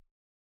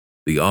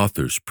The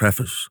author's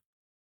preface.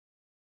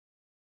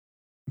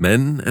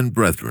 Men and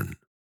brethren,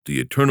 the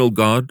eternal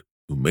God,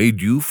 who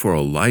made you for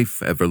a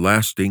life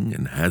everlasting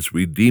and has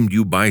redeemed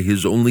you by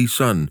his only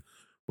Son,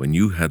 when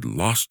you had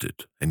lost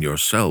it and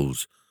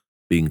yourselves,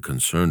 being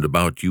concerned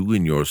about you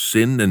in your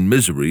sin and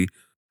misery,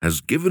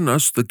 has given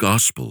us the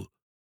gospel,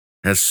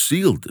 has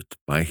sealed it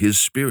by his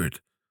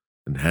Spirit,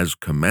 and has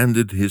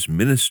commanded his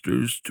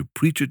ministers to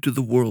preach it to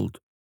the world.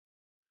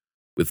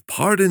 With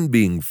pardon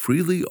being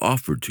freely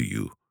offered to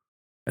you,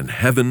 and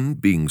heaven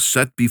being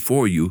set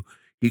before you,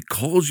 he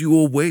calls you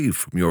away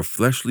from your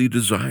fleshly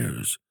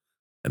desires,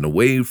 and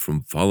away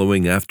from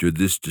following after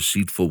this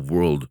deceitful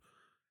world,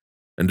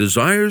 and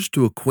desires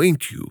to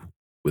acquaint you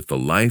with the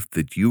life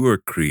that you are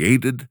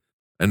created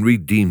and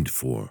redeemed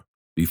for,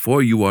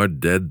 before you are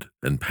dead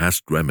and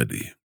past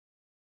remedy.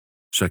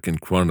 2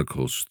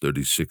 Chronicles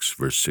 36,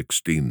 verse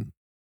 16.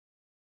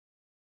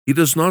 He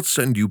does not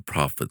send you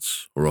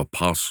prophets or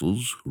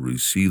apostles who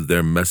receive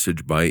their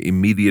message by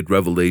immediate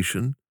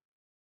revelation,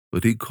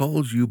 but he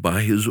calls you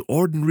by his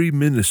ordinary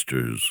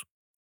ministers,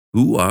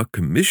 who are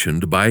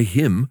commissioned by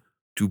him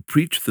to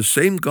preach the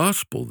same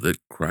gospel that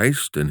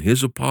Christ and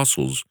his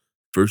apostles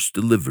first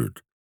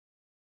delivered.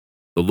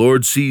 The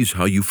Lord sees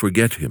how you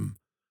forget him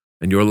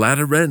and your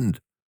latter end,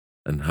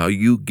 and how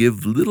you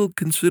give little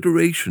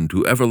consideration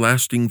to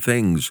everlasting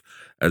things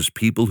as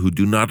people who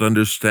do not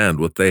understand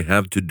what they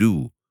have to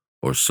do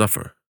or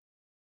suffer.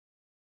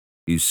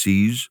 He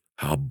sees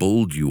how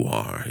bold you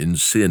are in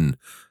sin,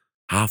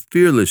 how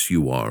fearless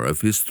you are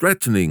of his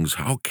threatenings,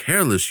 how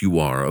careless you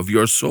are of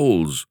your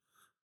souls,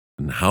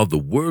 and how the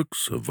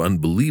works of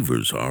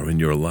unbelievers are in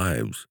your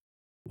lives,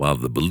 while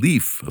the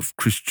belief of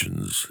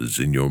Christians is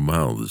in your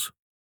mouths.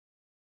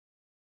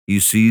 He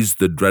sees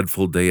the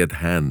dreadful day at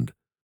hand,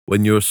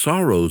 when your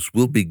sorrows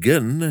will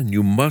begin, and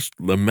you must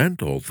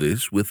lament all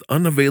this with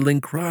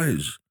unavailing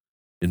cries,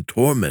 in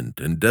torment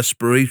and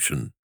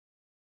desperation.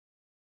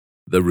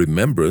 The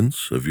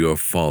remembrance of your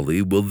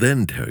folly will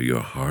then tear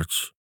your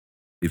hearts,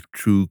 if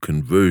true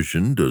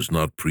conversion does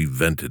not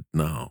prevent it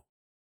now.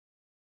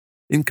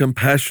 In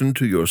compassion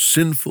to your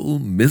sinful,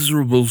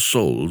 miserable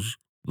souls,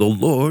 the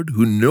Lord,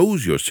 who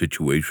knows your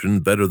situation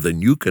better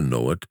than you can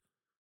know it,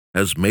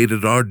 has made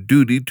it our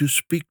duty to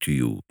speak to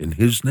you in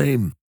his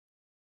name.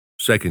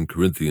 2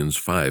 Corinthians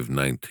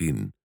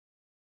 5:19,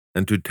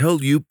 and to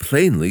tell you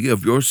plainly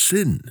of your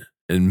sin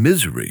and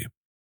misery,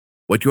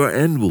 what your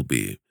end will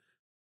be,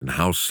 and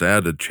how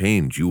sad a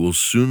change you will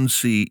soon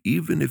see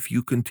even if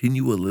you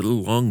continue a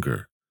little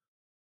longer.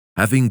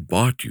 Having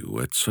bought you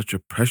at such a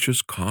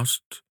precious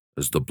cost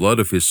as the blood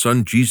of his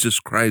Son Jesus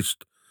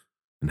Christ,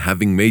 and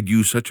having made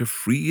you such a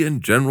free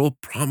and general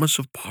promise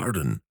of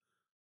pardon,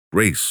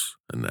 grace,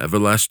 and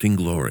everlasting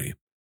glory,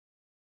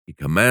 he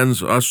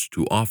commands us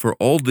to offer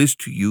all this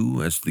to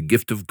you as the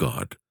gift of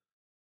God,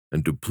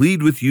 and to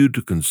plead with you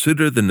to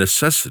consider the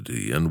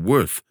necessity and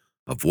worth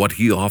of what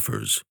he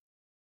offers.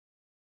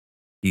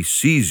 He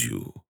sees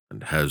you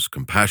and has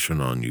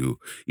compassion on you,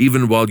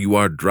 even while you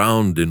are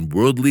drowned in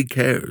worldly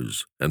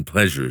cares and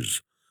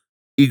pleasures,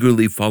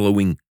 eagerly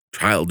following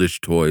childish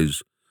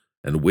toys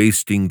and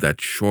wasting that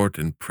short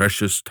and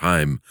precious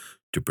time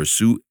to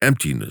pursue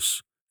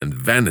emptiness and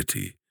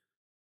vanity,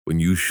 when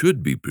you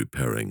should be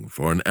preparing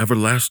for an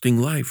everlasting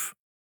life.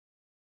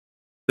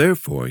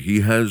 Therefore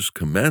he has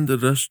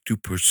commanded us to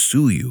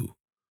pursue you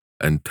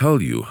and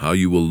tell you how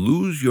you will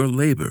lose your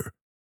labor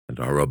and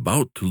are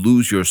about to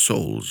lose your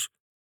souls.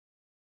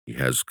 He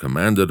has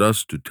commanded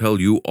us to tell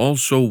you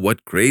also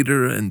what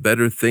greater and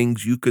better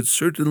things you could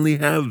certainly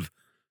have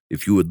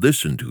if you would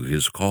listen to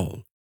his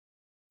call.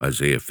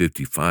 Isaiah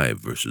 55,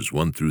 verses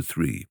 1 through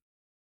 3.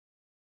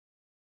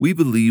 We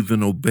believe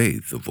and obey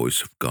the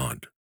voice of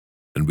God,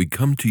 and we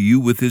come to you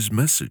with his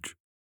message.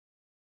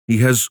 He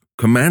has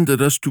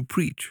commanded us to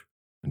preach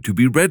and to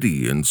be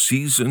ready in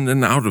season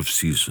and out of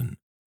season.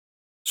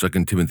 2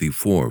 Timothy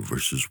 4,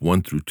 verses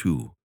 1 through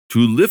 2. To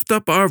lift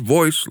up our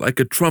voice like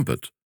a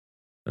trumpet,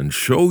 and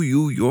show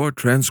you your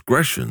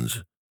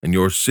transgressions and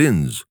your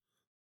sins.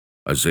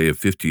 Isaiah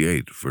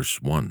 58,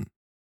 verse 1.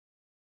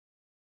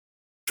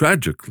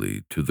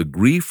 Tragically, to the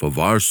grief of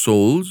our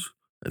souls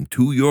and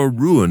to your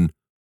ruin,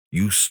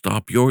 you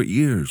stop your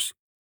ears,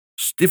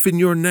 stiffen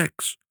your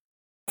necks,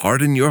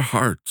 harden your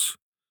hearts,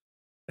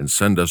 and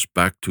send us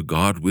back to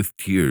God with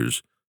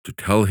tears to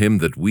tell him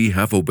that we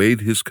have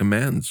obeyed his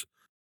commands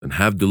and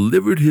have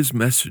delivered his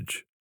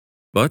message,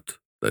 but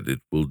that it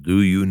will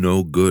do you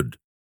no good,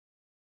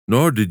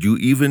 nor did you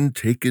even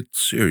take it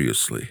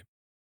seriously.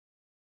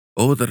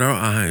 Oh, that our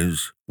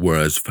eyes were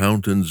as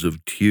fountains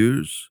of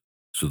tears,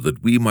 so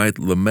that we might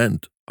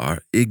lament our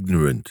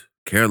ignorant,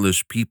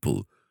 careless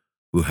people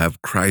who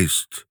have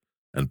Christ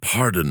and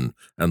pardon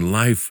and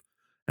life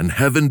and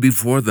heaven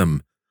before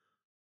them,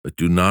 but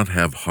do not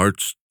have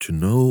hearts to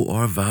know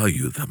or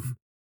value them.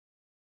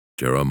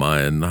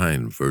 Jeremiah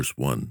 9, verse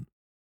 1.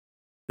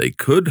 They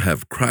could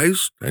have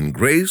Christ and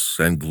grace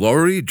and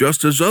glory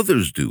just as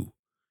others do,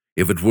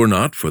 if it were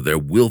not for their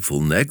willful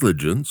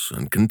negligence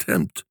and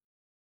contempt.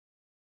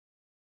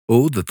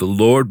 Oh, that the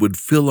Lord would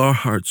fill our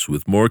hearts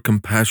with more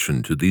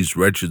compassion to these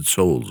wretched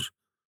souls,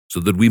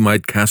 so that we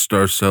might cast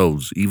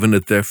ourselves even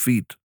at their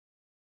feet.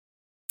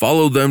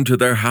 Follow them to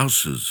their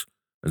houses,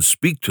 and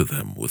speak to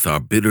them with our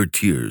bitter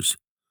tears.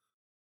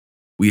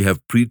 We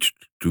have preached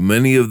to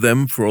many of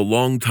them for a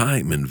long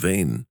time in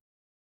vain.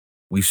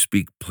 We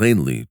speak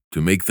plainly to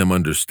make them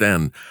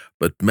understand,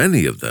 but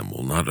many of them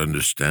will not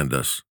understand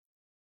us.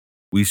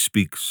 We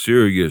speak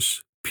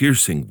serious,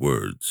 piercing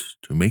words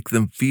to make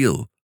them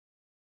feel,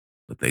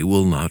 but they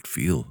will not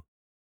feel.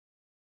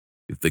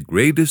 If the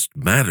greatest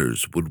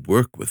matters would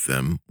work with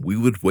them, we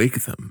would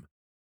wake them.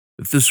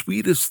 If the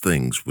sweetest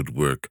things would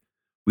work,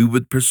 we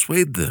would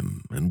persuade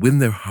them and win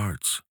their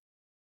hearts.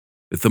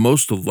 If the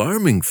most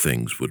alarming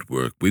things would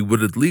work, we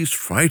would at least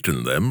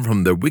frighten them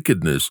from their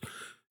wickedness.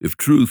 If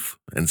truth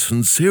and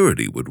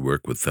sincerity would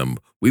work with them,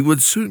 we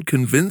would soon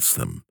convince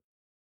them.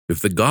 If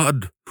the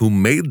God who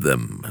made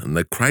them and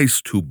the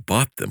Christ who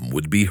bought them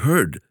would be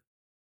heard,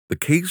 the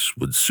case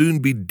would soon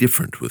be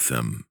different with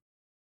them.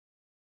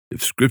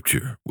 If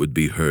Scripture would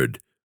be heard,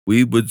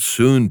 we would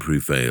soon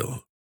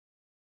prevail.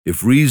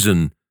 If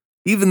reason,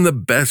 even the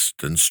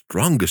best and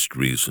strongest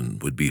reason,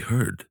 would be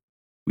heard,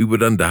 we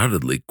would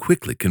undoubtedly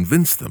quickly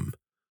convince them.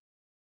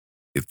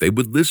 If they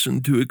would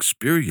listen to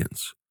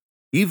experience,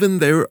 even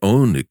their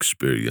own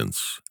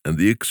experience and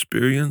the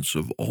experience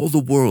of all the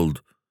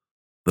world,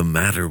 the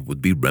matter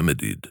would be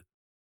remedied.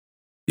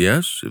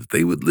 Yes, if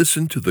they would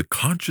listen to the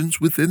conscience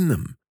within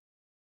them,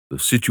 the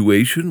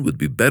situation would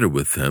be better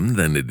with them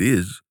than it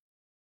is.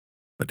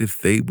 But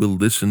if they will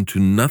listen to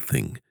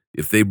nothing,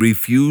 if they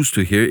refuse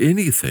to hear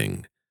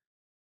anything,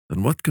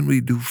 then what can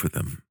we do for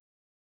them?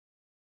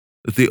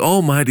 If the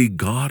Almighty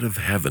God of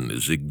heaven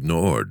is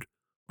ignored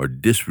or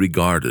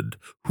disregarded,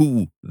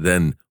 who,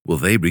 then, will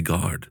they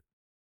regard?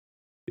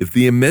 If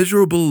the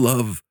immeasurable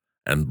love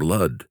and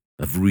blood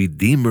of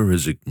Redeemer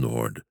is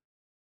ignored,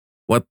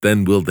 what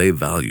then will they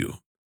value?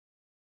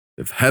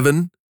 If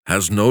heaven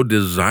has no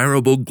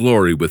desirable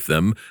glory with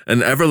them,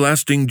 and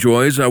everlasting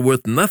joys are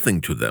worth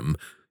nothing to them,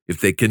 if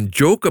they can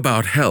joke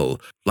about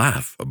hell,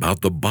 laugh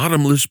about the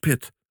bottomless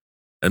pit,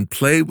 and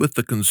play with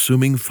the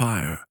consuming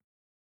fire,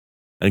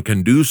 and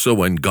can do so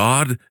when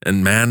God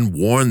and man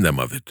warn them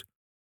of it,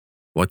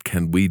 what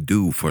can we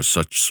do for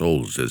such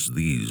souls as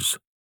these?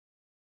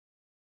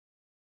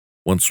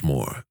 Once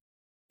more,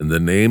 in the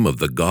name of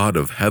the God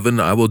of heaven,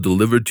 I will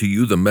deliver to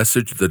you the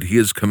message that he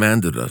has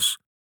commanded us,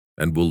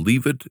 and will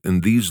leave it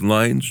in these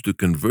lines to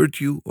convert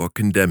you or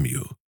condemn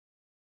you,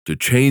 to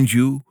change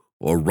you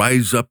or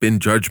rise up in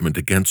judgment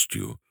against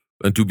you,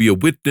 and to be a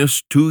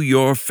witness to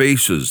your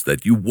faces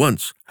that you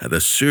once had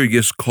a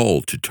serious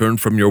call to turn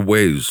from your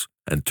ways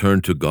and turn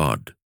to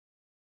God.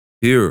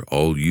 Hear,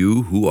 all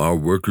you who are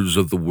workers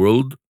of the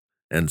world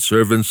and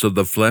servants of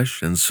the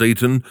flesh and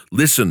Satan,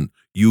 listen,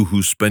 you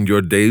who spend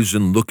your days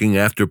in looking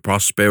after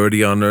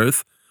prosperity on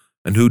earth,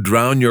 and who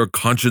drown your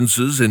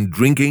consciences in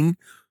drinking,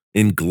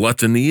 in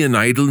gluttony and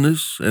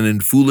idleness, and in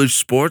foolish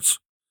sports.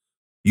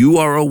 You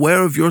are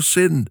aware of your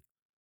sin,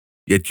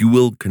 yet you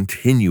will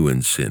continue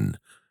in sin,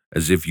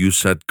 as if you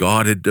set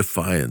God at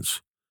defiance,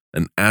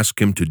 and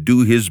ask him to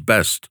do his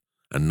best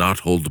and not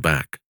hold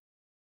back.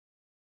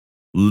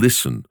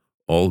 Listen,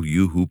 all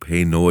you who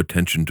pay no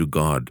attention to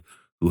God,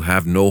 who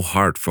have no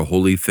heart for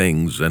holy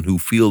things, and who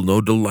feel no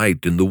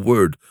delight in the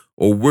word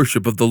or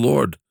worship of the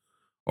Lord,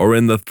 or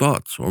in the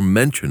thoughts or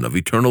mention of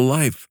eternal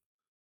life.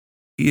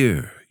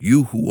 Hear,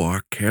 you who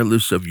are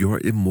careless of your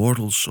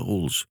immortal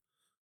souls,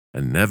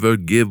 and never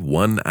give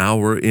 1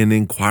 hour in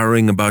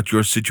inquiring about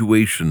your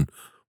situation,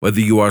 whether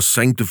you are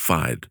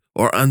sanctified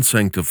or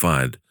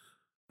unsanctified,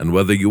 and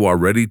whether you are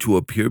ready to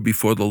appear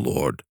before the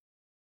Lord.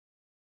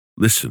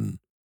 Listen,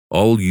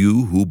 all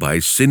you who by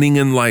sinning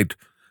in light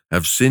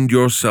have sinned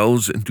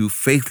yourselves into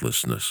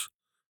faithlessness,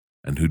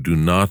 and who do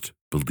not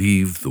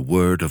believe the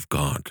word of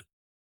God.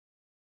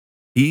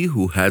 He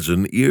who has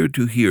an ear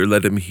to hear,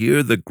 let him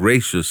hear the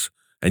gracious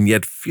and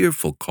yet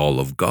fearful call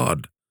of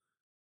God.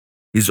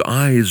 His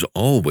eye is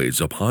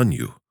always upon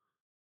you.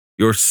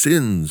 Your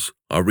sins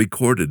are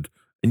recorded,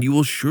 and you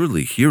will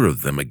surely hear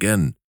of them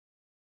again.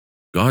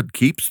 God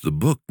keeps the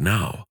book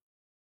now,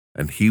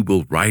 and he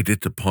will write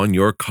it upon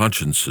your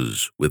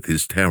consciences with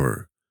his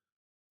terror,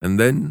 and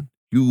then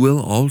you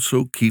will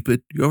also keep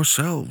it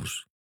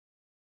yourselves.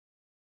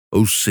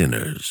 O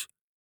sinners,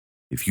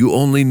 if you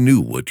only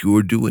knew what you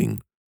are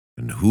doing,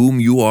 and whom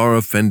you are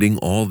offending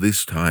all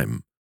this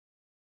time.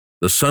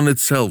 The sun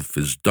itself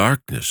is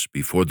darkness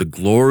before the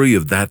glory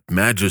of that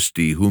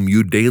majesty whom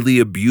you daily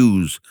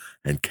abuse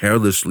and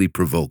carelessly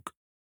provoke.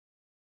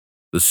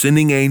 The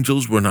sinning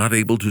angels were not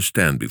able to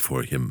stand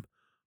before him,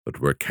 but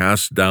were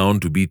cast down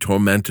to be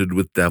tormented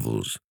with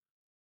devils.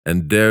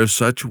 And dare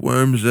such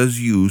worms as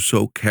you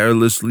so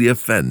carelessly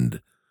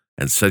offend,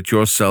 and set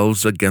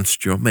yourselves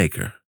against your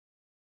Maker?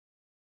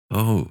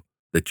 Oh,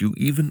 that you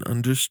even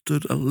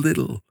understood a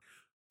little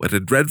what a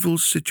dreadful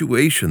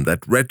situation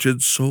that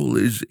wretched soul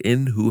is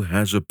in who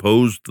has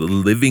opposed the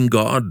living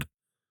God.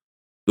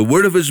 The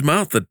word of his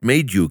mouth that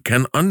made you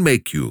can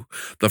unmake you.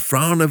 The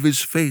frown of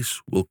his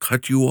face will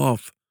cut you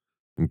off.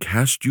 and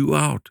cast you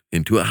out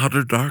into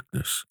outer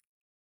darkness.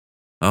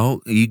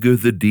 How eager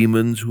the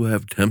demons who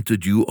have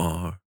tempted you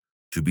are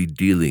to be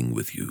dealing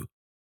with you.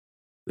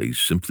 They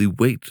simply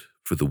wait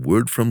for the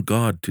word from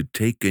God to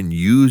take and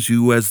use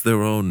you as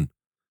their own,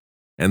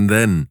 and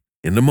then,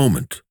 in a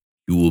moment,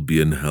 you will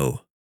be in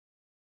hell.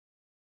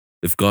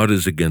 If God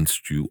is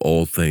against you,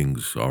 all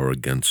things are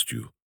against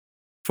you.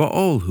 For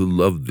all who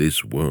love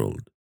this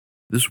world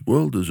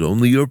is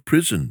only your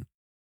prison.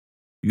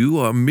 You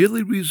are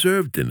merely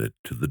reserved in it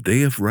to the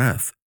day of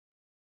wrath.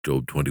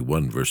 Job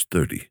 21, verse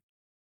 30.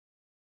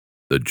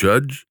 The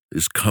judge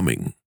is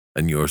coming,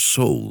 and your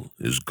soul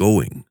is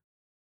going.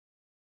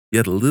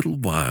 Yet a little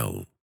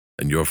while,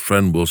 and your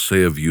friend will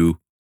say of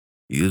you,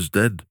 he is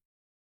dead.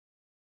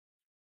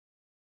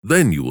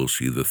 Then you will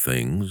see the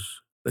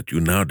things that you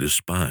now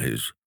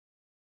despise,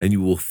 and you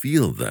will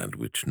feel that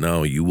which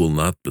now you will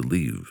not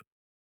believe.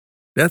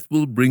 Death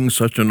will bring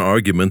such an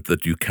argument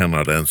that you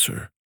cannot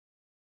answer.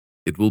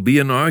 It will be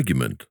an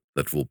argument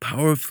that will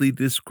powerfully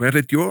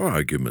discredit your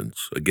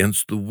arguments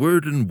against the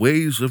word and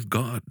ways of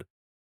God.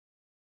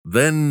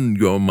 Then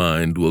your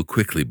mind will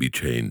quickly be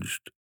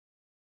changed.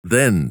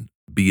 Then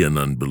be an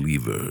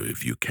unbeliever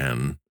if you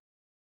can.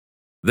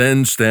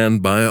 Then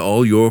stand by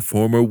all your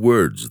former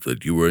words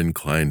that you were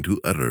inclined to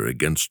utter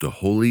against a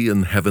holy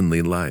and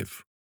heavenly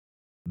life.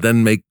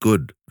 Then make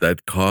good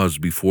that cause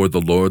before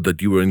the Lord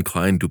that you were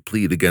inclined to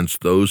plead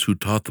against those who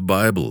taught the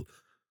Bible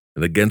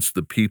and against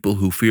the people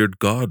who feared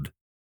God.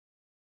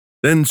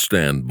 Then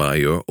stand by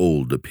your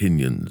old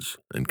opinions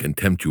and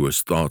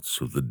contemptuous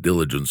thoughts of the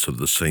diligence of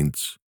the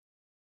saints.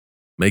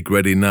 Make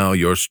ready now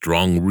your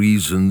strong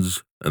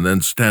reasons, and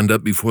then stand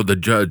up before the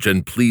judge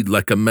and plead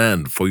like a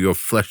man for your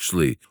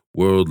fleshly,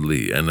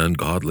 worldly, and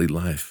ungodly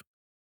life.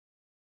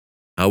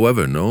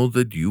 However, know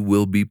that you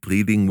will be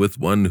pleading with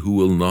one who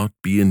will not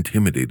be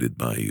intimidated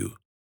by you,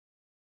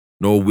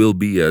 nor will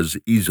be as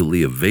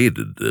easily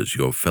evaded as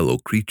your fellow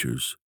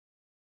creatures.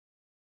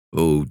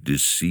 O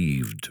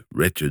deceived,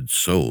 wretched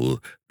soul,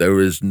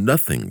 there is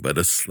nothing but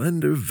a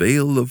slender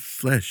veil of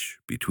flesh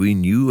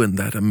between you and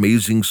that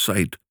amazing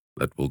sight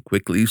that will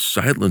quickly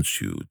silence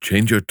you,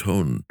 change your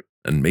tone,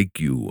 and make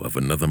you of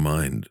another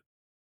mind.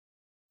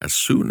 As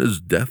soon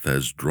as death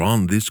has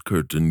drawn this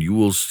curtain, you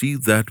will see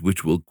that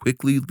which will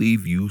quickly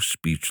leave you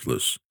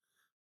speechless.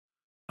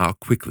 How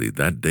quickly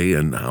that day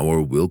and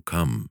hour will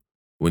come,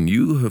 when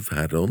you have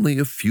had only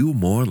a few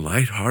more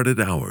light-hearted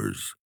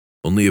hours,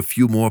 only a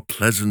few more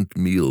pleasant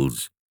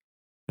meals,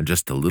 and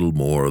just a little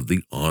more of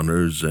the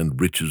honors and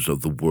riches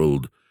of the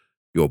world.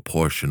 Your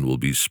portion will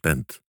be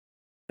spent,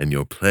 and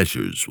your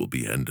pleasures will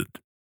be ended.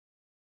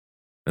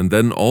 And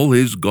then all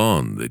is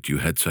gone that you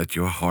had set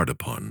your heart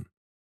upon.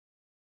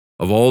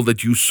 Of all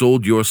that you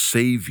sold your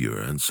Savior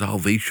and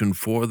salvation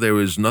for,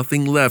 there is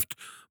nothing left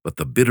but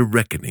the bitter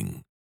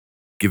reckoning,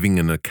 giving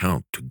an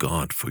account to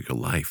God for your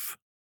life.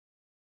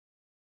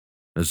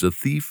 As a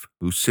thief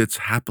who sits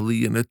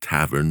happily in a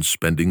tavern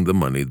spending the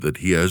money that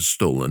he has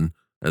stolen,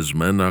 as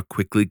men are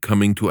quickly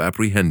coming to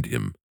apprehend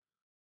him,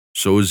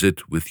 so is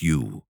it with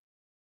you.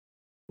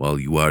 While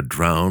you are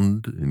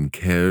drowned in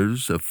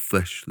cares of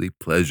fleshly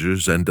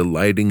pleasures and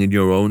delighting in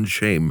your own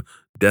shame,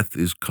 death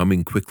is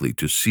coming quickly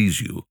to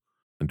seize you,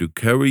 and to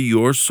carry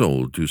your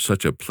soul to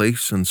such a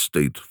place and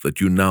state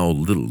that you now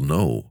little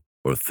know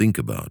or think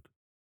about.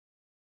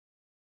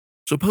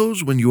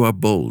 Suppose when you are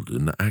bold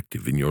and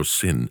active in your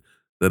sin,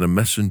 that a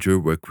messenger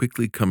were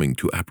quickly coming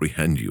to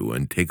apprehend you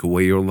and take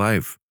away your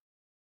life.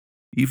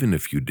 Even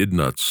if you did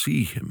not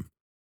see him,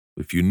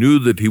 if you knew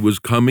that he was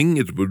coming,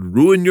 it would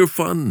ruin your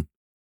fun,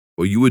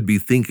 for you would be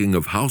thinking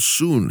of how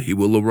soon he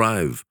will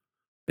arrive,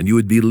 and you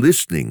would be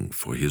listening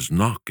for his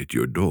knock at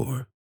your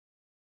door.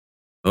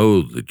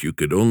 Oh, that you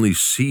could only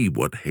see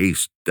what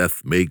haste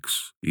death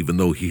makes, even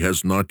though he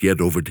has not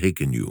yet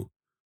overtaken you.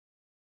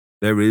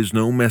 There is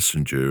no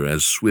messenger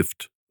as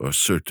swift or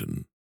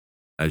certain.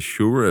 As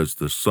sure as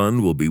the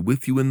sun will be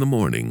with you in the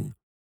morning,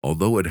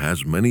 although it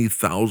has many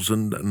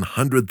 1,000 and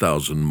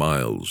 100,000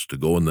 miles to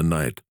go in the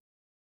night,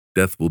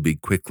 death will be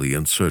quickly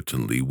and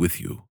certainly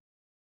with you.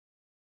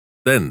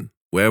 Then,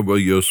 where will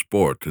your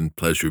sport and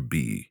pleasure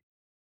be?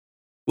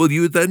 Will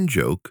you then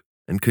joke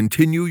and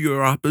continue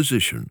your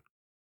opposition?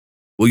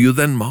 Will you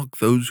then mock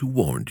those who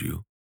warned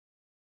you?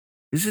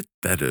 Is it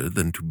better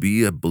than to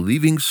be a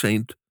believing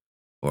saint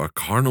or a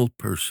carnal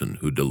person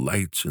who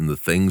delights in the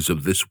things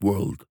of this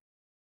world?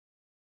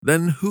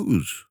 Then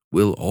whose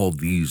will all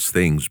these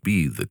things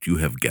be that you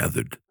have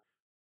gathered?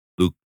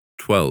 Luke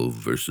 12,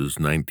 verses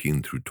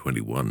 19 through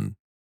 21.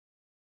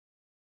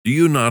 Do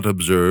you not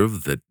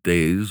observe that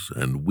days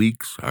and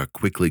weeks are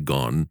quickly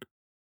gone,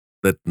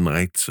 that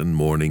nights and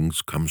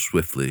mornings come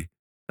swiftly,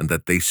 and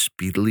that they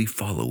speedily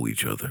follow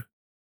each other?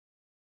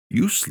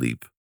 You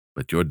sleep,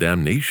 but your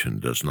damnation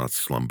does not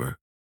slumber.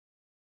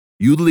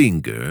 You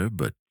linger,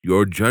 but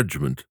your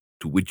judgment,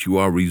 to which you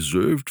are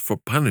reserved for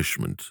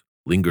punishment,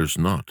 lingers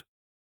not.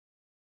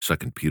 2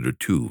 Peter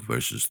 2,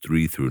 verses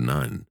 3 through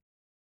 9.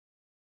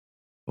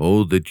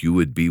 Oh, that you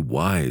would be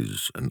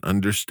wise and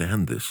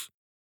understand this,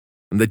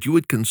 and that you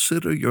would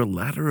consider your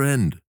latter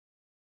end.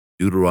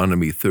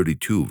 Deuteronomy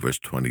 32, verse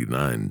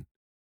 29.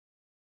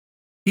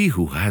 He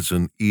who has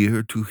an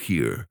ear to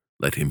hear,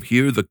 let him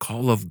hear the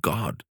call of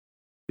God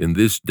in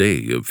this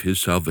day of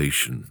his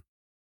salvation.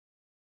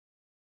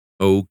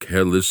 O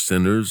careless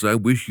sinners, I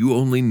wish you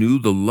only knew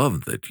the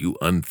love that you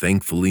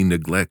unthankfully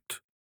neglect,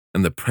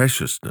 and the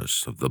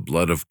preciousness of the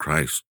blood of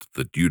Christ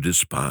that you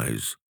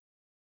despise.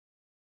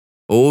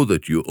 Oh,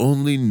 that you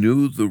only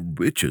knew the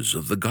riches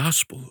of the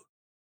gospel.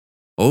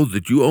 Oh,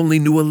 that you only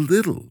knew a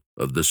little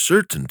of the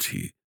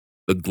certainty,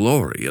 the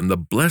glory, and the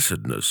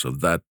blessedness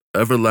of that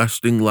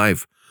everlasting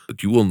life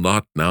that you will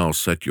not now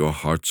set your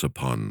hearts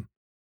upon,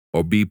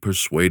 or be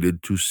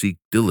persuaded to seek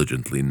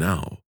diligently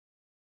now.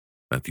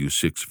 Matthew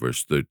 6,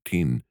 verse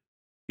 13,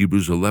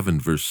 Hebrews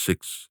 11, verse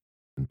 6,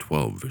 and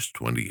 12, verse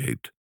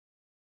 28.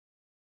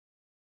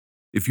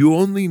 If you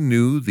only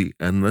knew the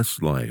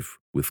endless life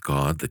with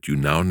God that you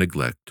now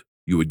neglect,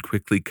 you would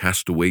quickly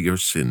cast away your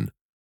sin,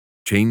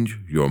 change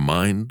your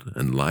mind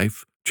and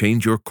life,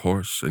 change your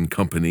course and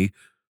company,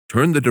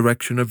 turn the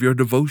direction of your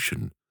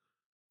devotion,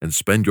 and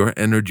spend your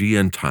energy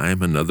and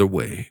time another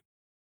way.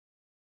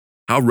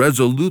 How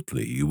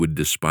resolutely you would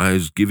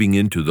despise giving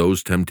in to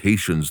those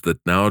temptations that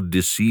now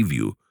deceive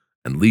you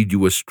and lead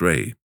you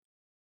astray.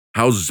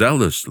 How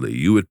zealously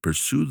you would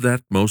pursue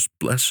that most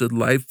blessed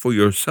life for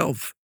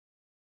yourself.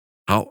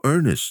 How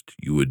earnest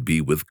you would be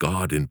with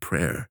God in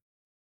prayer.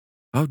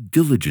 How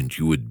diligent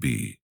you would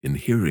be in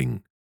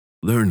hearing,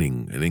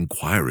 learning, and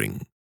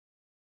inquiring.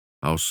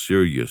 How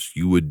serious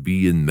you would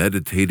be in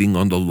meditating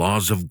on the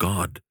laws of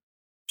God.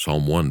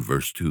 Psalm 1,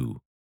 verse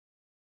 2.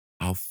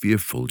 How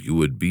fearful you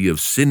would be of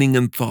sinning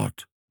in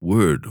thought,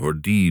 word, or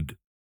deed.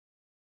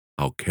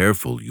 How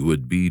careful you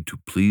would be to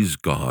please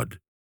God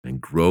and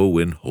grow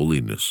in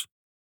holiness.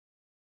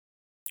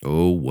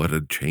 Oh, what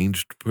a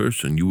changed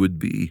person you would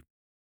be.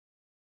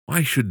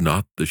 Why should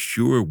not the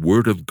sure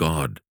word of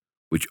God,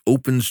 which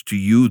opens to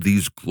you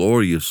these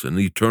glorious and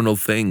eternal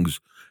things,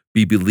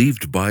 be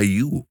believed by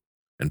you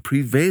and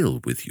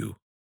prevail with you?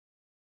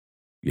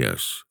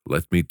 Yes,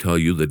 let me tell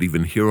you that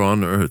even here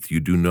on earth you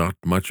do not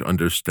much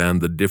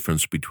understand the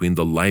difference between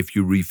the life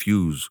you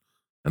refuse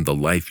and the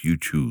life you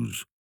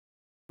choose.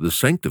 The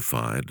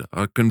sanctified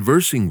are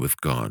conversing with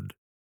God,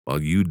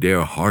 while you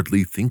dare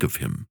hardly think of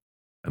him,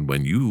 and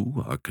when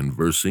you are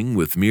conversing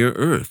with mere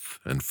earth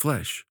and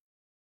flesh.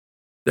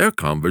 Their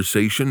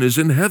conversation is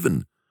in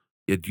heaven,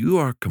 yet you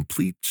are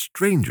complete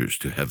strangers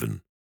to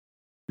heaven.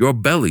 Your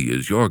belly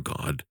is your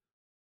God,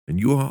 and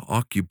you are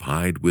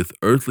occupied with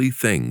earthly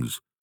things.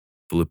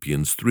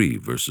 Philippians 3,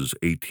 verses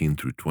 18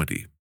 through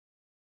 20.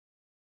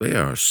 They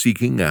are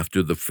seeking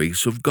after the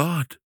face of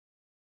God,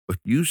 but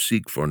you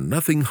seek for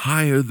nothing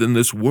higher than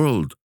this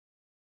world.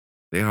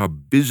 They are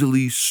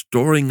busily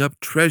storing up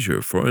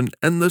treasure for an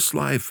endless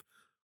life,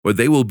 where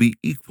they will be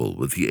equal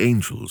with the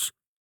angels.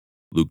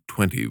 Luke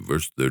 20,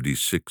 verse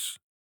 36.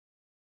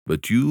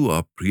 But you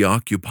are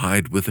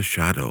preoccupied with a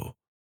shadow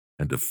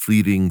and a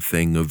fleeting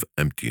thing of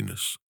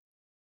emptiness.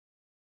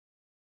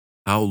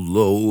 How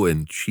low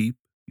and cheap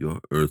your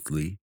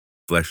earthly,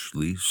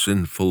 fleshly,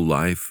 sinful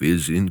life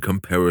is in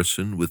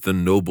comparison with the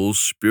noble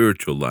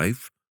spiritual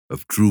life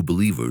of true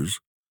believers.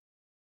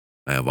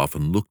 I have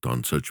often looked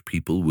on such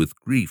people with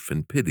grief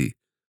and pity,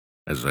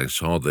 as I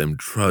saw them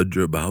trudge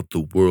about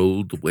the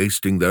world,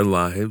 wasting their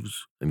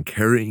lives and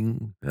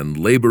caring and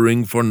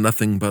laboring for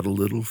nothing but a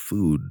little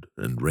food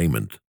and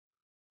raiment,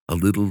 a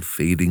little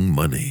fading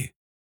money,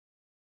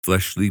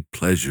 fleshly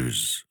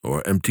pleasures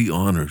or empty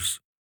honors,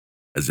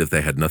 as if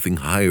they had nothing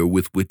higher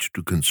with which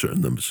to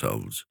concern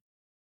themselves.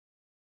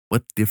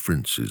 What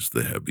difference is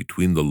there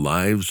between the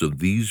lives of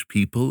these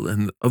people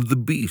and of the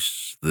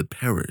beasts that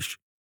perish,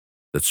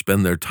 that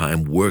spend their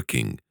time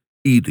working,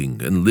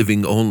 eating, and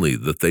living only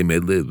that they may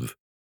live?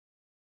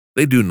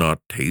 They do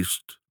not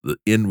taste the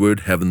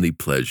inward heavenly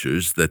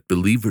pleasures that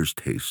believers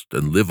taste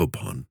and live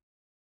upon.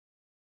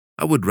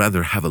 I would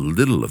rather have a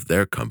little of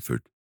their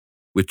comfort,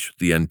 which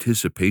the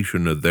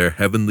anticipation of their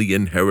heavenly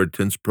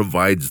inheritance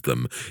provides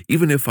them,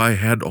 even if I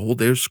had all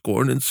their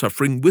scorn and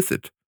suffering with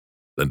it,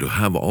 than to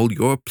have all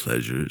your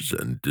pleasures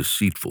and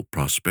deceitful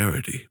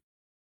prosperity.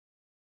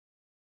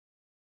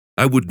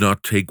 I would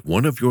not take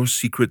one of your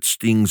secret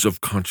stings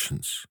of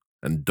conscience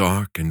and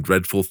dark and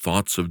dreadful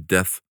thoughts of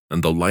death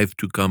and the life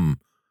to come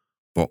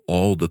for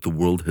all that the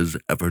world has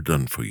ever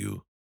done for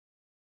you,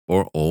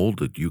 or all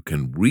that you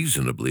can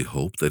reasonably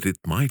hope that it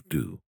might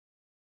do.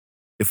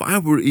 If I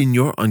were in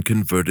your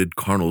unconverted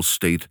carnal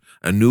state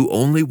and knew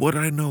only what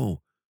I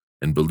know,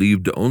 and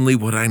believed only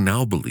what I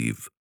now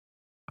believe,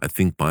 I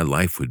think my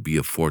life would be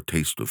a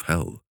foretaste of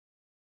hell.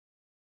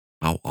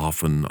 How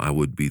often I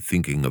would be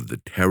thinking of the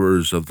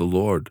terrors of the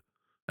Lord,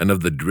 and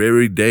of the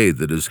dreary day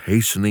that is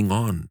hastening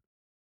on.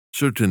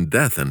 Certain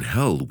death and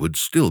hell would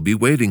still be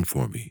waiting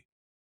for me.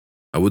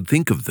 I would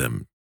think of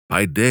them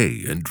by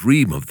day and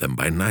dream of them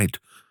by night.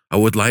 I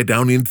would lie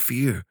down in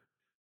fear,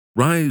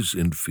 rise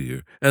in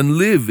fear, and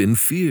live in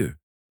fear,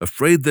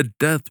 afraid that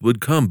death would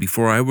come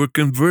before I were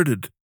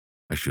converted.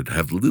 I should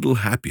have little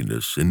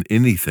happiness in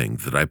anything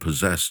that I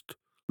possessed,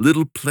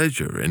 little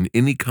pleasure in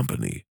any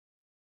company.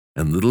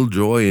 and little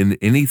joy in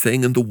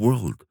anything in the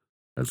world,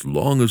 as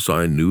long as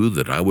I knew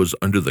that I was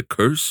under the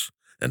curse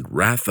and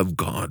wrath of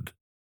God.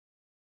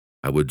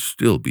 I would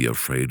still be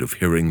afraid of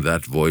hearing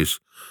that voice,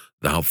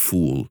 "Thou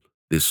fool,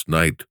 this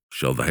night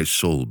shall thy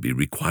soul be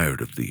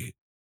required of thee."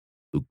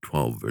 Luke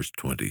 12, verse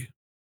 20.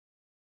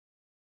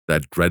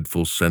 That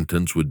dreadful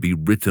sentence would be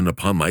written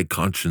upon my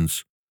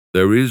conscience.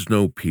 "There is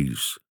no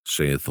peace,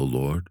 saith the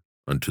Lord,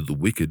 unto the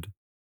wicked."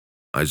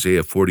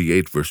 Isaiah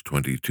 48, verse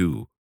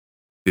 22,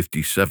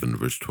 57,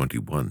 verse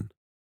 21.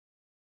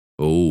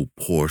 Oh,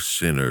 poor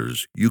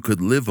sinners, you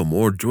could live a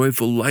more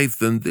joyful life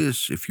than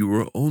this if you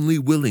were only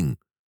willing,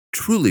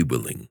 truly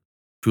willing,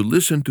 to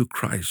listen to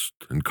Christ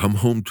and come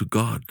home to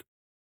God.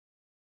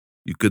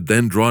 You could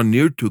then draw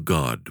near to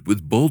God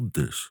with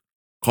boldness,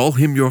 call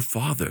him your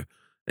Father,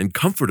 and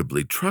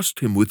comfortably trust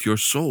him with your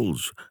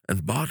souls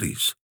and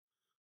bodies.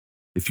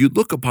 If you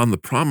look upon the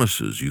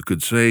promises, you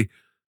could say,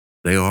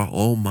 "They are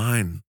all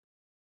mine."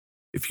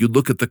 If you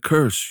look at the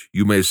curse,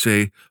 you may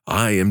say,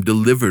 "I am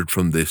delivered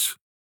from this."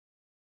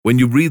 When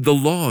you read the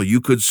law,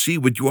 you could see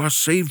what you are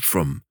saved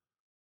from.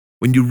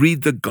 When you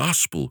read the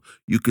gospel,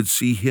 you could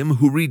see him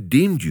who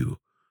redeemed you.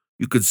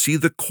 You could see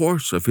the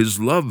course of his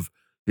love,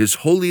 his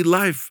holy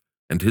life,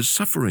 and his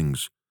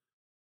sufferings,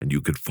 and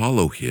you could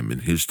follow him in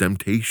his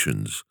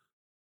temptations,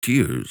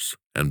 tears,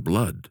 and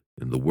blood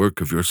in the work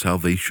of your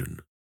salvation.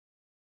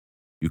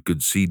 You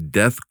could see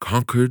death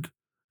conquered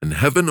and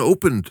heaven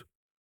opened,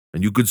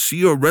 and you could see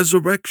your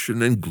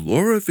resurrection and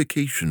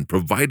glorification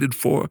provided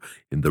for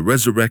in the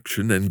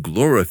resurrection and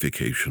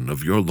glorification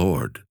of your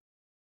Lord.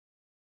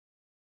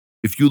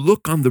 If you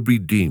look on the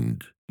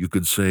redeemed, you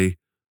could say,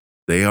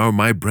 "They are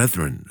my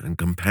brethren and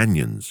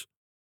companions."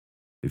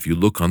 If you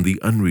look on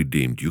the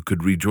unredeemed, you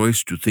could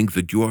rejoice to think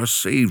that you are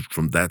saved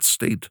from that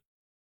state.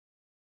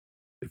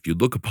 If you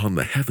look upon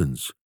the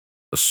heavens,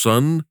 the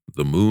sun,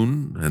 the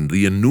moon, and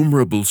the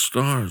innumerable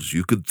stars,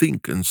 you could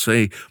think and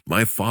say,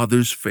 "My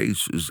Father's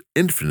face is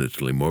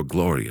infinitely more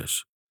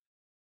glorious.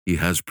 He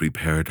has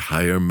prepared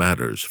higher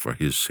matters for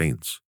his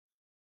saints."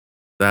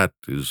 That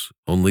is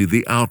only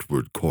the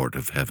outward court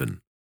of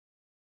heaven.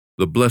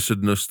 The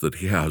blessedness that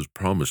he has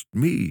promised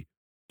me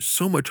is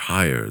so much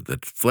higher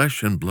that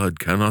flesh and blood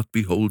cannot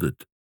behold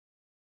it.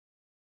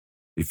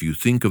 If you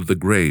think of the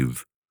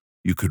grave,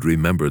 you could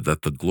remember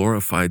that the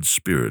glorified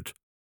Spirit,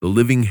 the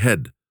living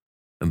head,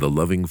 and the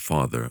loving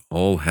Father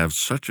all have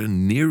such a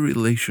near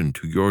relation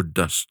to your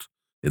dust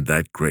in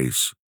that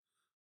grace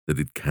that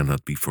it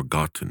cannot be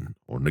forgotten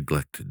or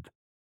neglected,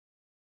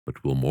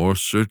 but will more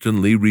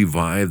certainly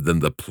revive than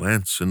the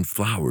plants and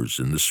flowers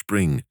in the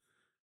spring,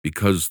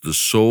 because the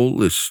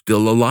soul is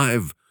still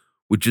alive,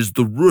 which is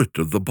the root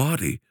of the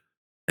body,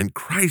 and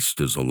Christ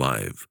is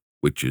alive,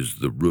 which is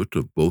the root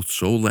of both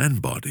soul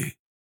and body.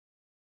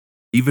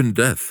 Even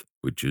death,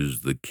 which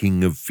is the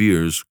king of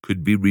fears,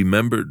 could be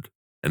remembered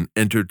and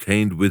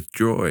entertained with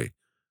joy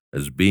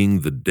as being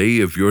the day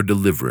of your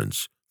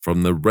deliverance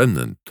from the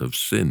remnant of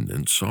sin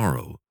and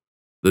sorrow,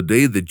 the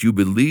day that you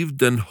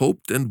believed and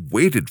hoped and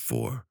waited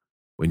for,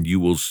 when you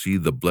will see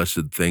the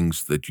blessed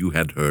things that you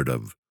had heard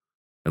of,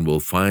 and will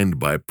find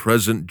by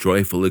present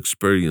joyful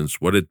experience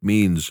what it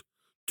means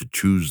to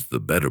choose the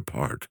better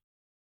part.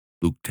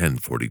 Luke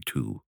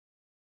 10:42,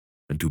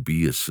 and to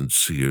be a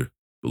sincere,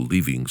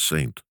 believing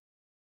saint.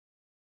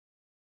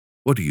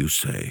 What do you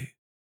say?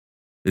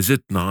 Is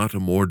it not a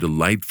more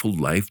delightful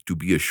life to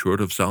be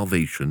assured of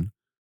salvation,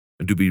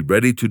 and to be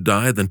ready to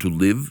die than to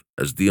live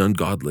as the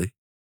ungodly,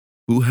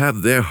 who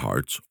have their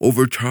hearts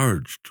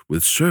overcharged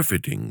with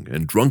surfeiting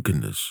and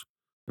drunkenness,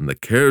 and the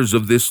cares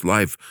of this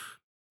life,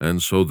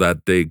 and so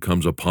that day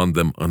comes upon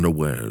them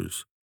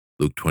unawares?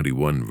 Luke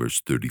 21,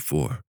 verse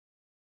 34.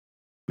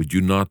 Could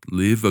you not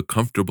live a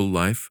comfortable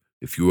life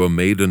if you are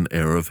made an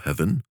heir of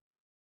heaven,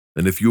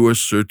 and if you are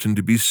certain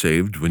to be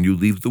saved when you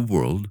leave the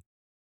world?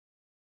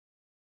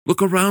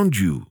 Look around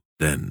you,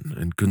 then,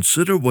 and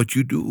consider what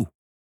you do.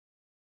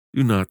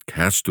 Do not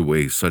cast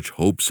away such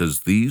hopes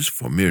as these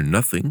for mere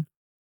nothing.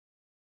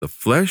 The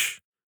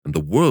flesh and the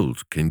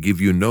world can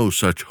give you no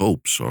such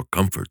hopes or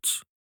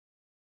comforts.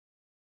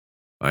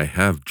 I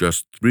have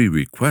just 3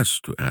 requests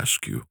to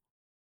ask you,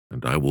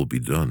 and I will be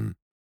done.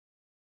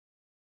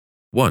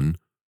 1.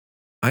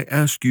 I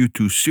ask you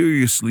to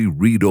seriously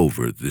read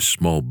over this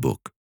small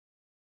book.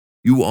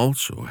 You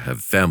also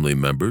have family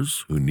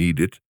members who need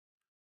it,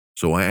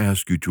 so I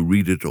ask you to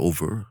read it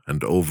over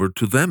and over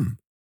to them.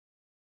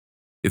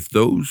 If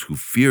those who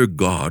fear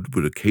God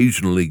would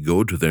occasionally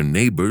go to their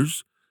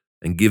neighbors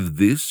and give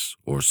this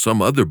or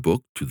some other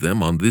book to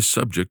them on this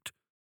subject,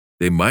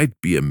 they might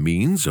be a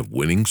means of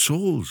winning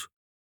souls.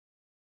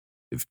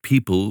 If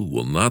people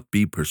will not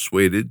be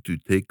persuaded to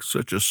take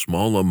such a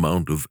small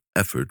amount of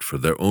effort for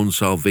their own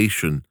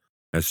salvation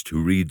as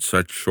to read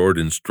such short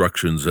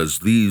instructions as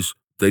these,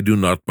 they do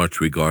not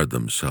much regard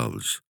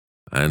themselves,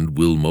 and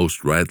will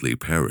most rightly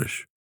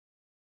perish.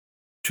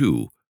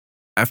 2.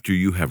 After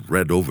you have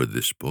read over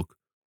this book,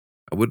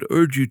 I would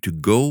urge you to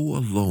go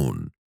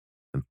alone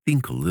and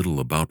think a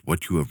little about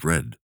what you have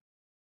read,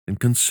 and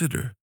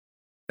consider,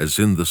 as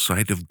in the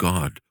sight of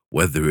God,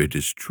 whether it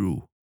is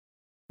true.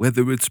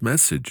 whether its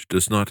message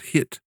does not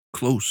hit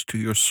close to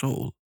your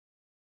soul,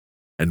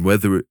 and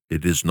whether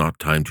it is not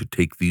time to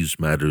take these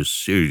matters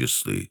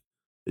seriously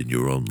in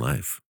your own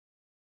life.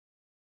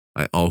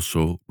 I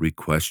also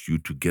request you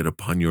to get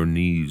upon your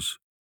knees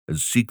and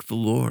seek the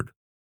Lord.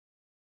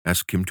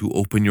 Ask Him to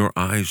open your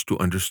eyes to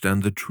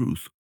understand the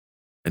truth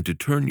and to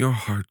turn your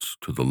hearts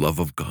to the love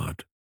of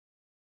God.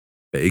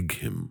 Beg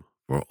Him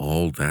for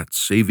all that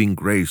saving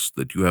grace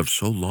that you have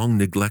so long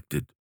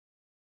neglected,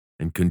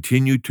 and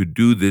continue to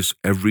do this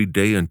every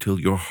day until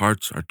your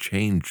hearts are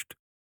changed.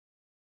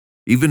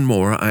 Even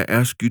more, I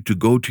ask you to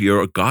go to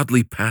your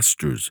godly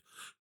pastors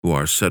who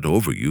are set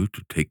over you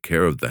to take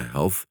care of the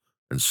health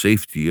and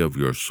safety of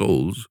your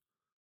souls,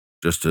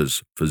 just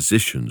as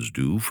physicians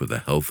do for the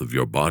health of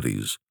your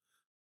bodies,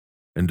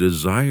 and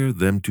desire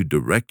them to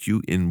direct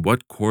you in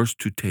what course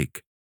to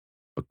take,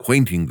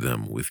 acquainting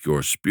them with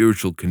your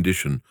spiritual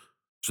condition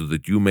so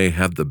that you may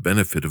have the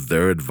benefit of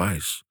their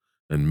advice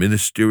and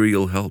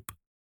ministerial help.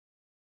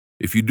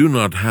 If you do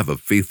not have a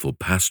faithful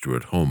pastor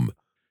at home,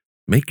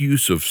 make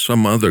use of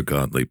some other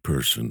godly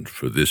person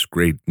for this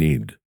great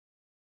need.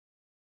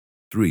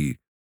 3.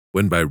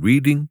 When by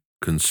reading,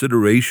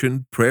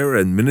 consideration, prayer,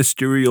 and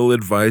ministerial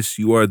advice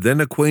you are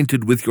then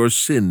acquainted with your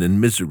sin and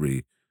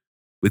misery,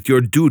 with your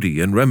duty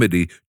and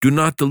remedy, do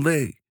not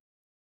delay,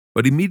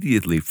 but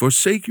immediately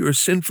forsake your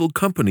sinful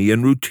company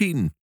and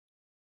routine,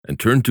 and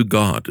turn to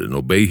God and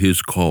obey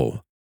His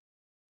call.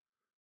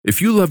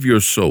 If you love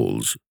your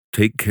souls,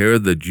 take care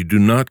that you do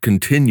not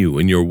continue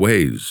in your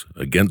ways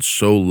against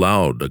so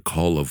loud a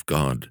call of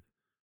God,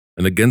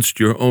 and against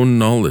your own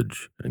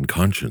knowledge and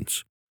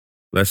conscience,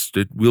 lest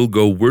it will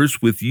go worse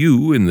with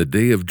you in the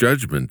day of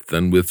judgment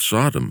than with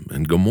Sodom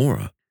and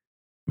Gomorrah.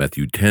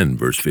 Matthew 10,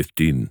 verse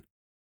 15.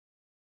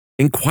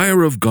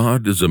 Inquire of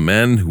God as a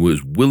man who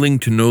is willing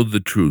to know the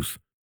truth,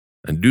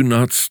 and do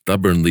not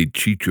stubbornly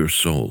cheat your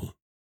soul.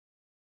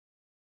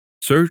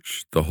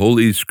 Search the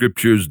Holy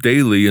Scriptures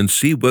daily and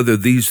see whether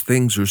these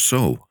things are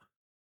so.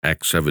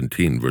 Acts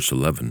 17, verse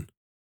 11.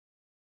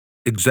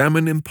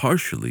 Examine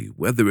impartially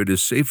whether it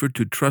is safer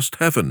to trust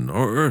heaven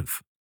or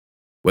earth,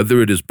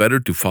 whether it is better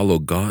to follow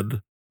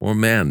God or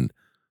man,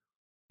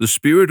 the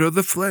spirit or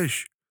the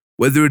flesh,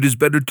 whether it is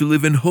better to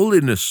live in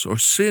holiness or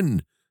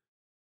sin,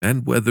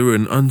 and whether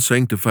an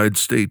unsanctified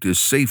state is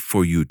safe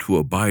for you to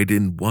abide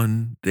in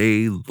one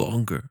day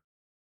longer.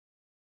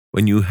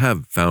 When you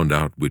have found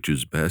out which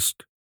is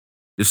best,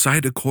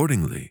 decide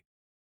accordingly,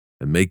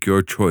 and make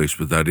your choice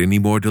without any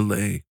more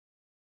delay.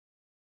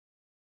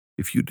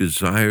 If you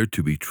desire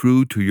to be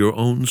true to your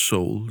own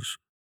souls,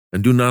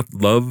 and do not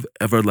love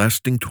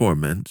everlasting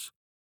torments,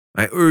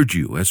 I urge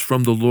you, as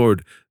from the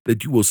Lord,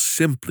 that you will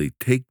simply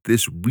take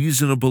this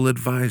reasonable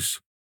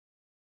advice.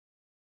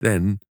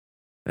 Then,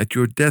 at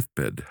your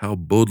deathbed, how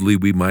boldly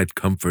we might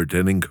comfort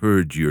and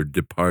encourage your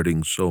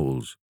departing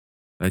souls.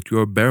 At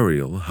your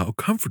burial, how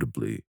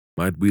comfortably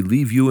might we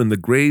leave you in the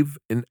grave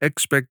in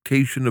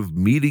expectation of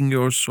meeting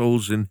your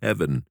souls in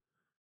heaven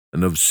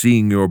and of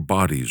seeing your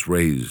bodies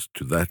raised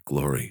to that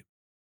glory.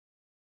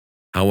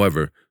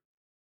 However,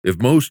 if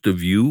most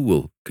of you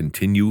will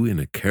continue in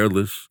a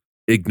careless,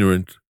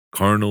 ignorant,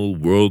 carnal,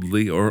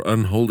 worldly, or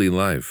unholy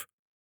life,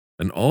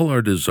 and all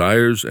our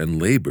desires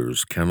and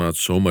labors cannot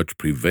so much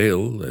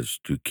prevail as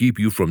to keep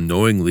you from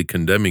knowingly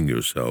condemning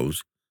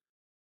yourselves,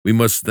 we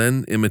must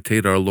then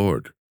imitate our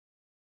Lord,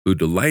 who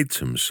delights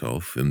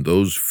Himself in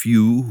those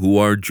few who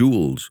are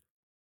jewels,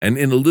 and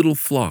in a little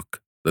flock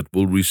that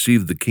will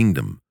receive the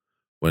kingdom,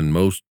 when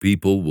most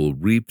people will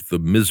reap the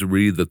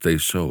misery that they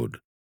sowed.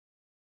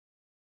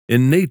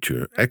 In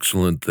nature,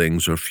 excellent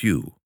things are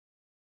few.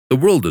 The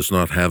world does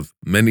not have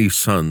many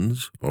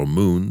suns or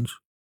moons.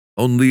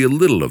 Only a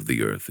little of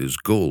the earth is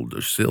gold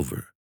or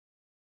silver.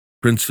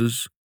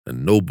 Princes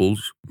and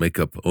nobles make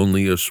up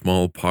only a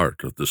small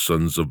part of the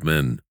sons of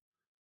men.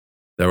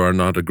 There are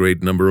not a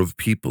great number of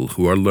people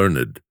who are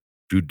learned,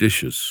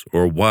 judicious,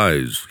 or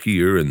wise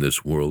here in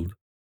this world.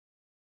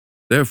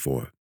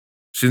 Therefore,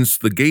 since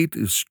the gate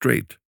is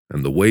strait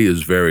and the way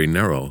is very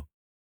narrow,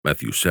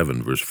 Matthew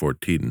 7, verse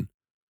 14,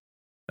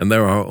 and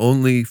there are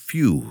only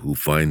few who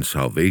find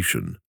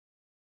salvation,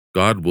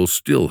 God will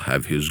still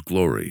have His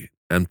glory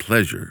and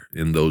pleasure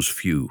in those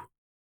few.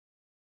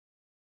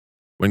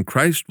 When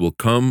Christ will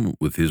come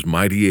with His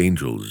mighty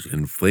angels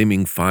in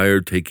flaming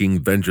fire, taking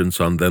vengeance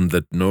on them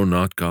that know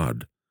not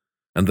God,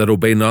 and that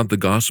obey not the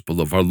gospel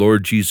of our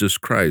Lord Jesus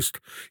Christ,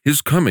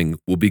 His coming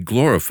will be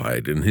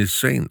glorified in His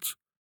saints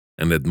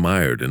and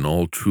admired in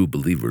all true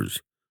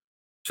believers.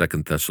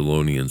 2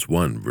 Thessalonians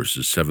 1,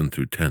 verses 7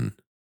 through 10.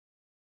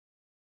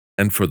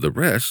 And for the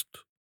rest,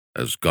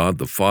 as God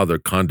the Father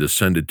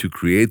condescended to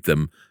create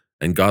them,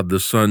 and God the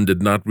Son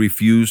did not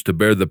refuse to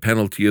bear the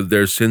penalty of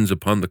their sins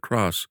upon the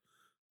cross,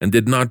 and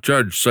did not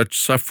judge such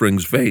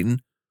sufferings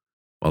vain,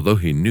 although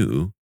He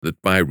knew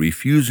that by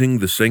refusing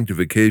the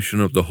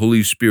sanctification of the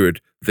Holy Spirit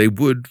they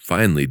would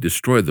finally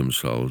destroy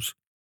themselves,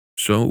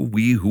 so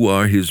we who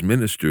are His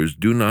ministers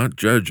do not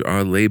judge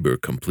our labor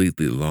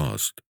completely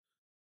lost,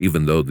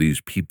 even though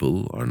these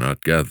people are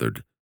not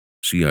gathered.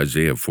 See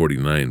Isaiah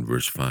 49,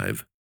 verse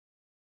 5.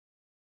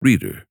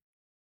 Reader,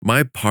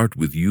 my part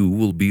with you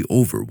will be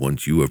over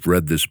once you have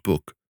read this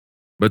book,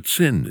 but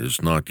sin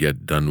is not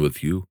yet done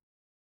with you,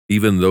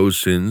 even those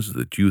sins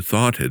that you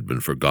thought had been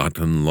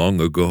forgotten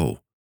long ago.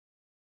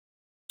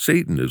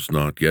 Satan is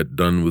not yet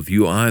done with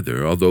you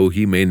either, although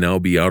he may now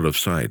be out of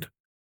sight.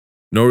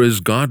 Nor is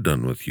God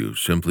done with you,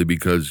 simply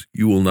because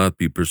you will not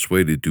be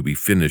persuaded to be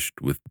finished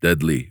with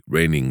deadly,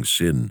 reigning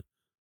sin.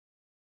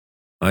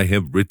 I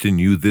have written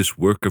you this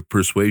work of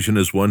persuasion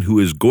as one who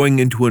is going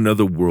into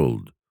another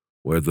world,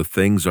 where the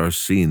things are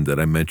seen that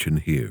I mention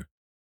here,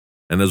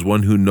 and as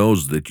one who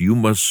knows that you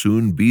must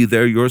soon be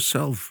there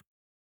yourself.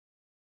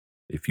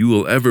 If you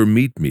will ever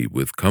meet me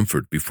with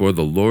comfort before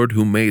the Lord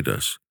who made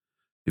us,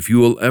 if you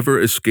will ever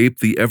escape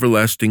the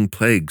everlasting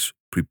plagues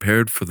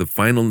prepared for the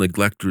final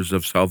neglectors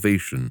of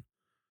salvation,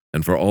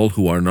 and for all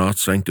who are not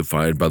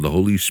sanctified by the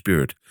Holy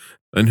Spirit,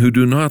 and who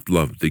do not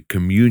love the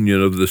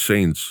communion of the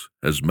saints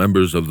as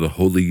members of the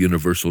Holy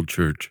Universal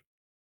Church,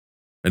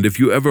 and if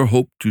you ever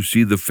hope to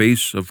see the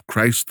face of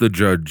Christ the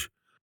Judge,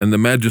 and the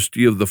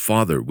majesty of the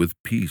Father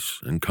with peace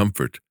and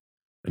comfort,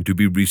 and to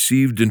be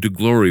received into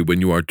glory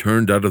when you are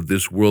turned out of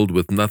this world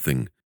with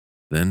nothing,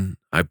 then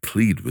I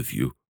plead with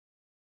you.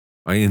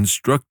 I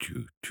instruct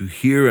you to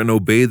hear and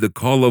obey the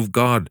call of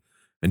God,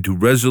 and to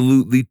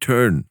resolutely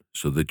turn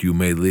so that you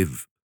may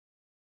live.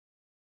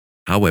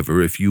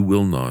 However, if you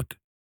will not,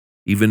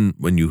 even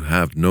when you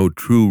have no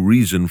true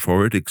reason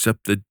for it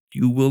except that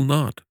you will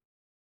not,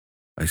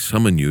 I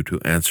summon you to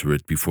answer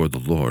it before the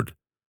Lord,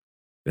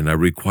 and I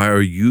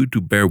require you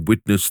to bear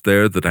witness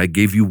there that I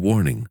gave you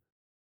warning,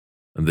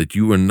 and that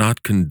you are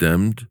not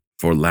condemned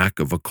for lack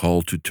of a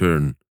call to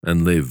turn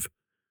and live,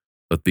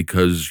 but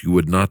because you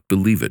would not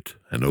believe it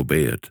and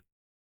obey it.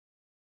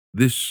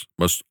 This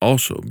must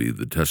also be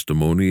the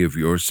testimony of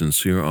your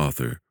sincere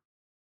author,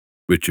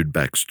 Richard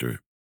Baxter.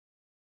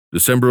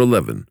 December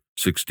 11,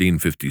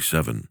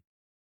 1657.